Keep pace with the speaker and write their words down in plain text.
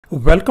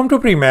Welcome to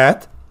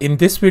PreMath. In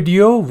this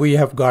video we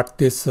have got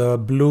this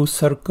blue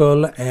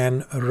circle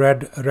and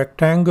red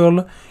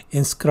rectangle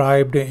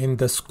inscribed in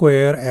the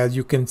square, as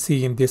you can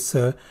see in this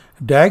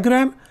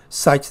diagram,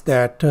 such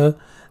that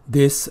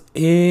this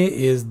A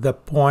is the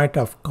point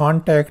of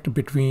contact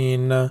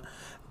between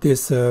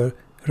this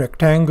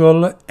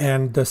rectangle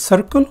and the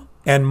circle,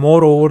 and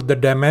moreover the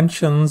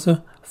dimensions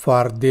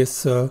for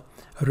this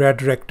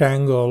red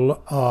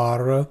rectangle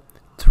are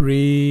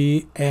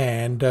 3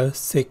 and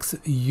 6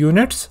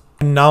 units.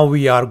 And now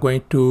we are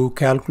going to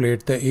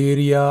calculate the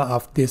area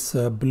of this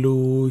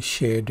blue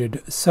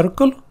shaded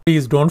circle.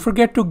 Please don't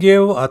forget to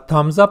give a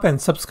thumbs up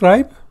and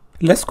subscribe.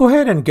 Let's go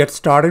ahead and get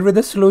started with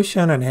the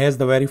solution. And here's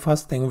the very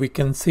first thing we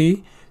can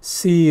see.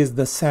 C is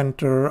the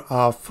center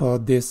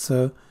of this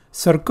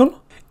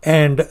circle,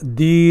 and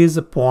these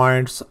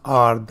points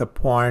are the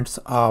points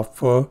of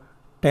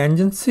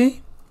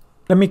tangency.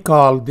 Let me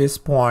call this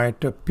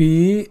point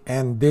P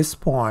and this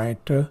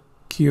point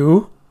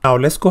Q. Now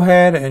let's go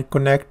ahead and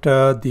connect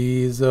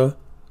these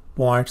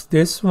points.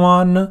 This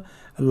one,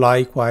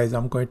 likewise,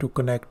 I'm going to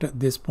connect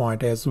this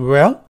point as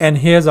well. And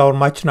here's our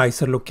much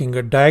nicer looking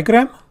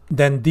diagram.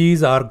 Then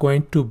these are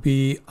going to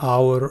be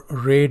our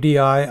radii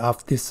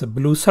of this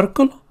blue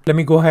circle. Let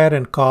me go ahead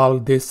and call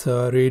this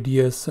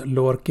radius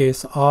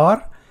lowercase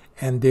r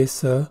and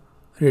this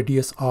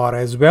radius r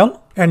as well.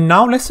 And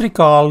now let's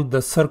recall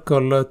the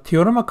circle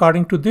theorem.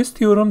 According to this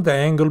theorem, the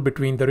angle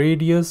between the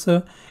radius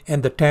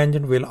and the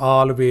tangent will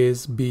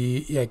always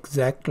be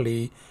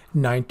exactly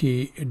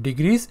 90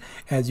 degrees,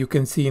 as you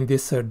can see in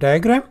this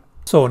diagram.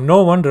 So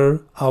no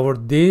wonder our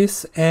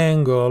this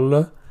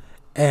angle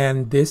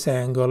and this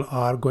angle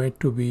are going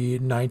to be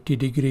 90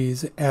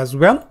 degrees as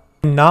well.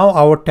 Now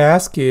our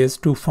task is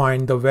to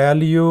find the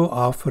value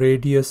of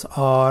radius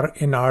r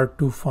in order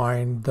to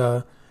find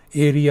the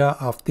area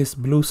of this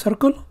blue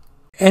circle.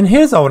 And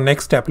here's our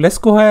next step. Let's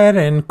go ahead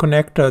and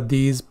connect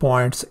these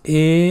points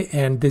A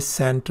and this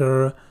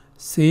center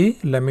C.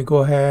 Let me go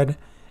ahead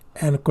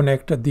and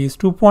connect these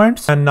 2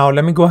 points. And now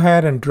let me go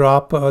ahead and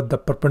drop the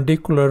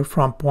perpendicular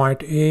from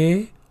point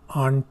A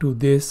onto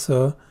this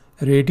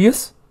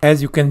radius,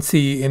 as you can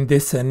see in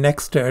this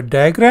next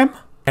diagram.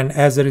 And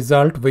as a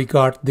result, we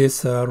got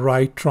this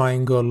right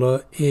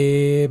triangle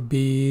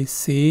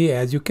ABC,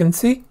 as you can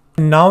see.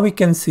 Now we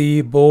can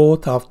see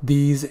both of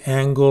these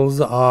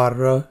angles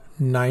are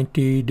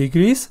 90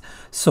 degrees.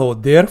 So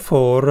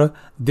therefore,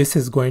 this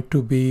is going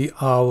to be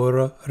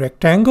our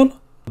rectangle.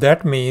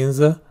 That means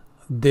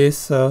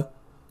this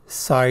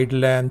side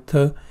length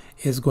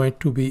is going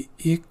to be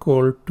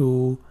equal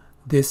to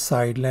this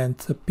side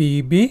length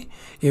PB.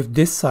 If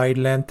this side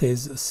length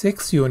is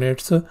 6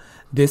 units,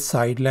 this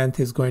side length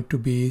is going to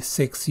be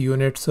 6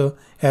 units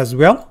as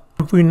well.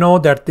 We know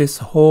that this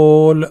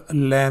whole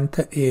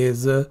length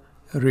is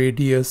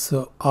radius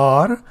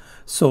r,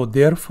 so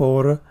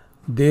therefore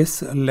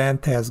this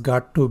length has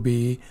got to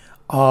be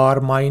r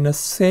minus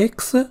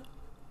 6.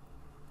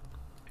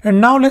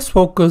 And now let's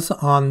focus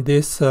on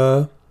this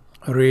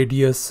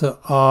radius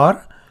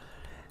r.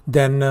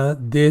 Then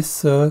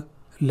this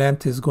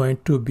length is going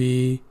to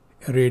be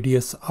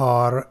radius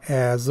r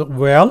as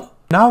well.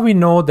 Now we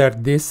know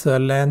that this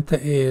length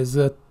is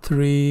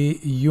 3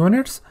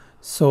 units,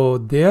 so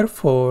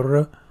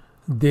therefore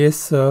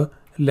this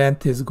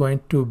length is going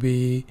to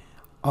be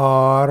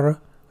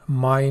r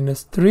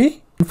minus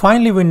 3. And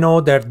finally, we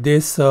know that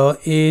this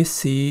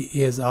AC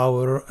is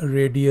our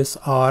radius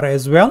r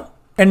as well.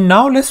 And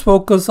now let's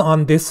focus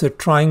on this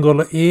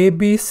triangle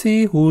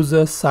ABC,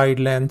 whose side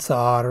lengths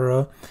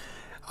are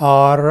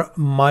r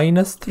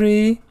minus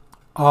 3,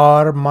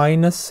 r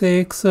minus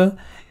 6,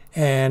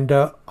 and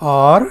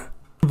r.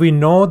 We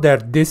know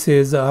that this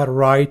is a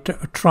right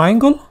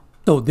triangle.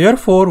 So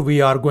therefore,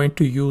 we are going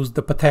to use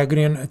the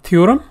Pythagorean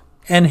theorem.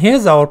 And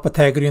here's our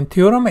Pythagorean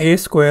theorem: a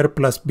square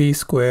plus b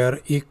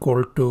square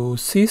equal to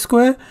c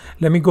square.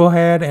 Let me go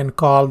ahead and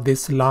call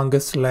this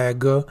longest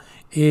leg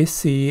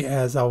AC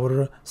as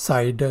our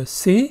side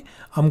C.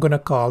 I'm going to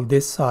call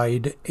this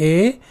side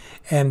A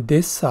and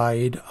this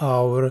side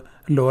our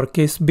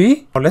lowercase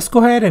b. Now let's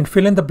go ahead and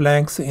fill in the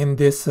blanks in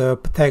this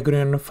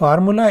Pythagorean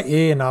formula.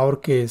 A in our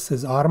case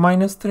is r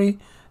minus 3.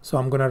 So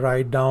I'm going to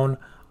write down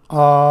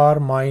r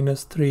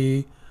minus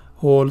 3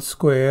 whole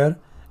square.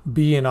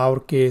 B in our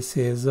case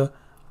is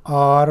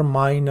r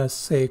minus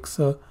 6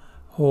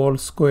 whole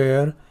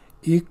square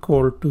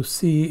equal to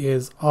C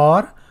is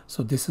r.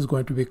 So this is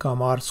going to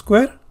become r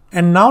square.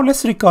 And now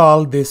let's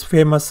recall this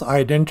famous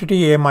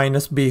identity a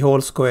minus b whole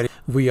square.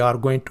 We are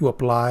going to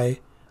apply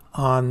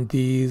on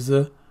these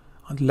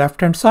on the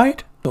left hand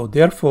side. So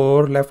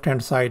therefore left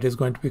hand side is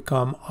going to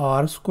become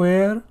r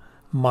square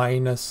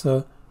minus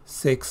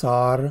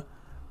 6r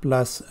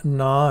plus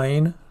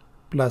 9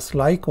 plus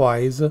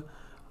likewise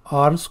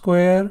r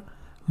square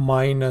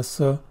minus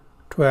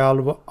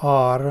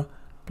 12r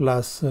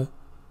plus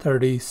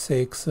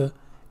 36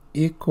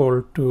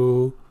 equal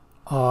to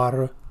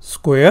r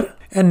square.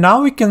 And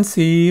now we can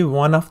see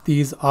one of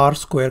these r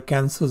square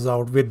cancels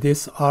out with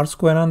this r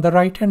square on the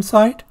right hand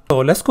side. So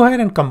let's go ahead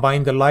and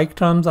combine the like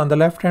terms on the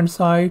left hand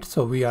side.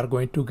 So we are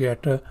going to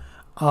get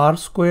r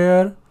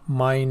square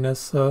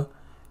minus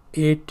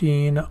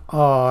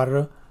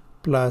 18r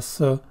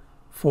plus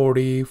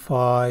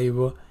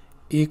 45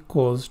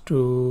 equals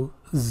to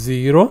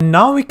 0.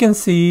 Now we can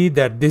see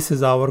that this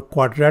is our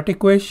quadratic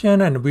equation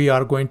and we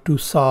are going to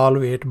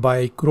solve it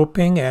by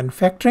grouping and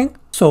factoring.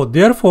 So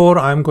therefore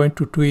I'm going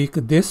to tweak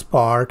this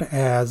part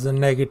as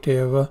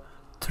negative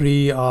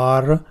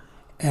 3r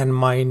and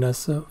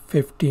minus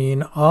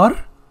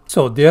 15r.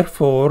 So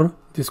therefore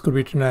this could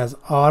be written as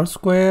r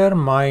square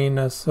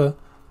minus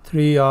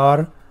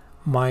 3r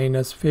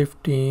minus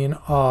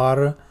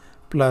 15r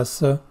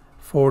plus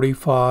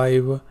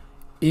 45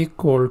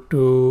 equal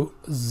to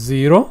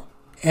 0.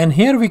 And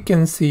here we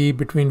can see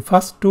between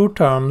first two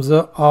terms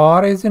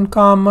r is in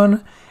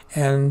common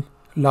and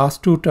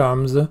last two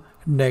terms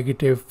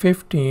negative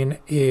 15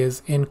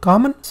 is in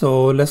common.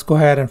 So let's go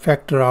ahead and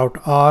factor out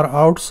r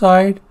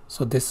outside.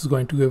 So this is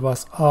going to give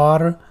us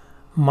r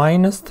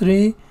minus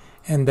 3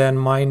 and then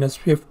minus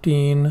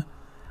 15.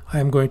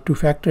 I'm going to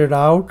factor it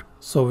out.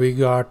 So we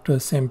got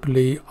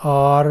simply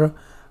r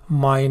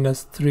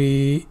minus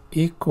 3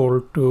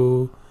 equal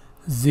to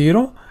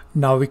 0.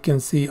 Now we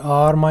can see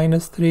r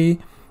minus 3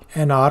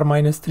 and r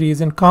minus 3 is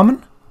in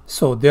common.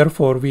 So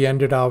therefore we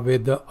ended up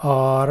with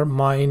r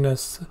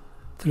minus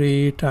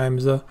 3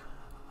 times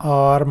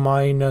r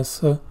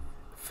minus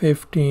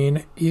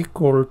 15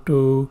 equal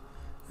to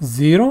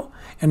 0.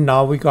 And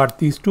now we got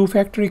these two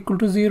factors equal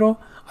to 0.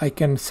 I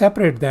can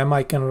separate them.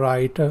 I can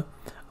write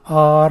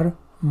r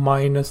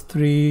minus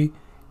 3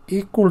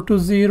 equal to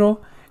 0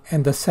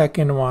 and the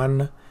second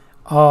one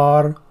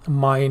r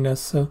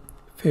minus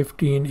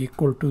 15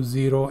 equal to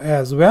 0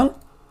 as well.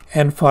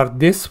 And for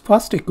this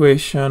first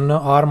equation,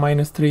 r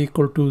minus 3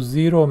 equal to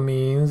 0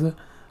 means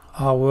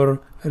our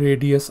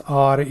radius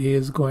r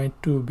is going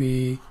to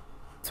be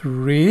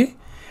 3.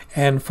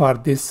 And for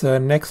this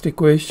next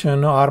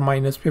equation, r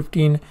minus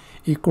 15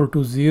 equal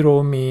to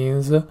 0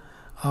 means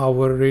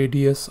our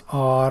radius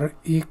r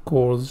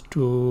equals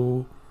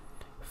to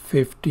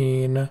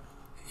 15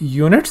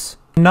 units.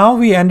 Now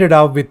we ended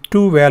up with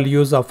two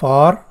values of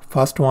r.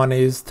 First one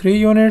is 3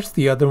 units,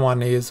 the other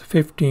one is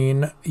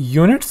 15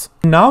 units.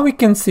 Now we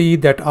can see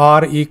that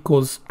r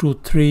equals to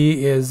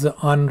 3 is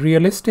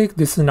unrealistic.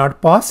 This is not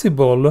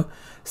possible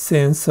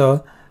since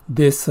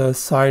this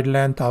side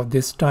length of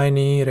this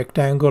tiny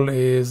rectangle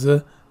is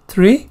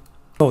 3.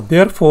 So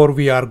therefore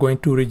we are going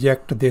to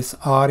reject this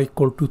r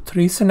equal to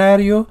 3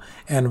 scenario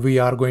and we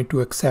are going to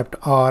accept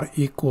r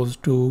equals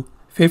to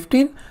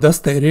 15. Thus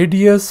the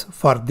radius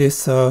for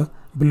this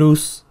blue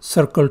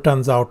circle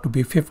turns out to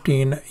be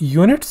 15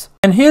 units.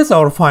 And here's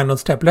our final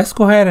step. Let's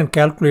go ahead and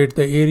calculate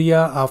the area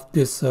of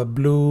this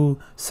blue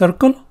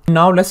circle.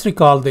 Now let's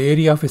recall the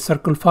area of a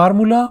circle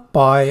formula,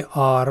 pi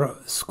r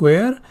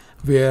square,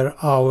 where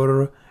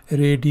our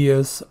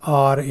radius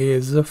r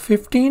is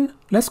 15.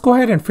 Let's go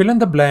ahead and fill in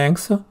the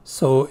blanks.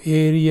 So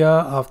area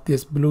of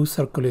this blue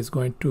circle is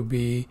going to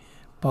be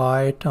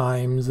pi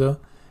times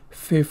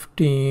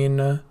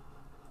 15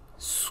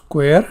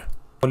 square.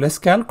 So let's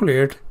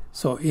calculate.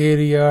 So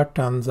area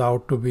turns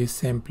out to be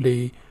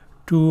simply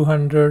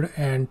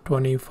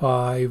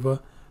 225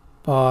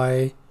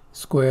 pi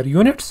square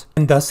units.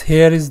 And thus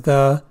here is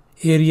the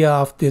area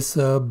of this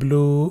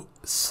blue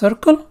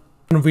circle.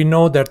 And we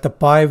know that the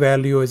pi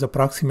value is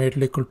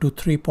approximately equal to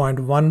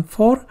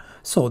 3.14.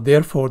 So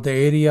therefore the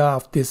area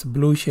of this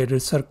blue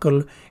shaded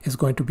circle is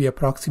going to be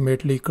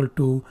approximately equal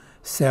to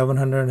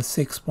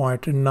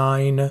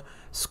 706.9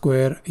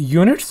 square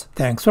units.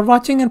 Thanks for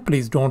watching and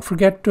please don't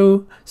forget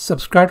to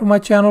subscribe to my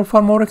channel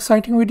for more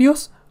exciting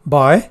videos.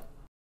 Bye.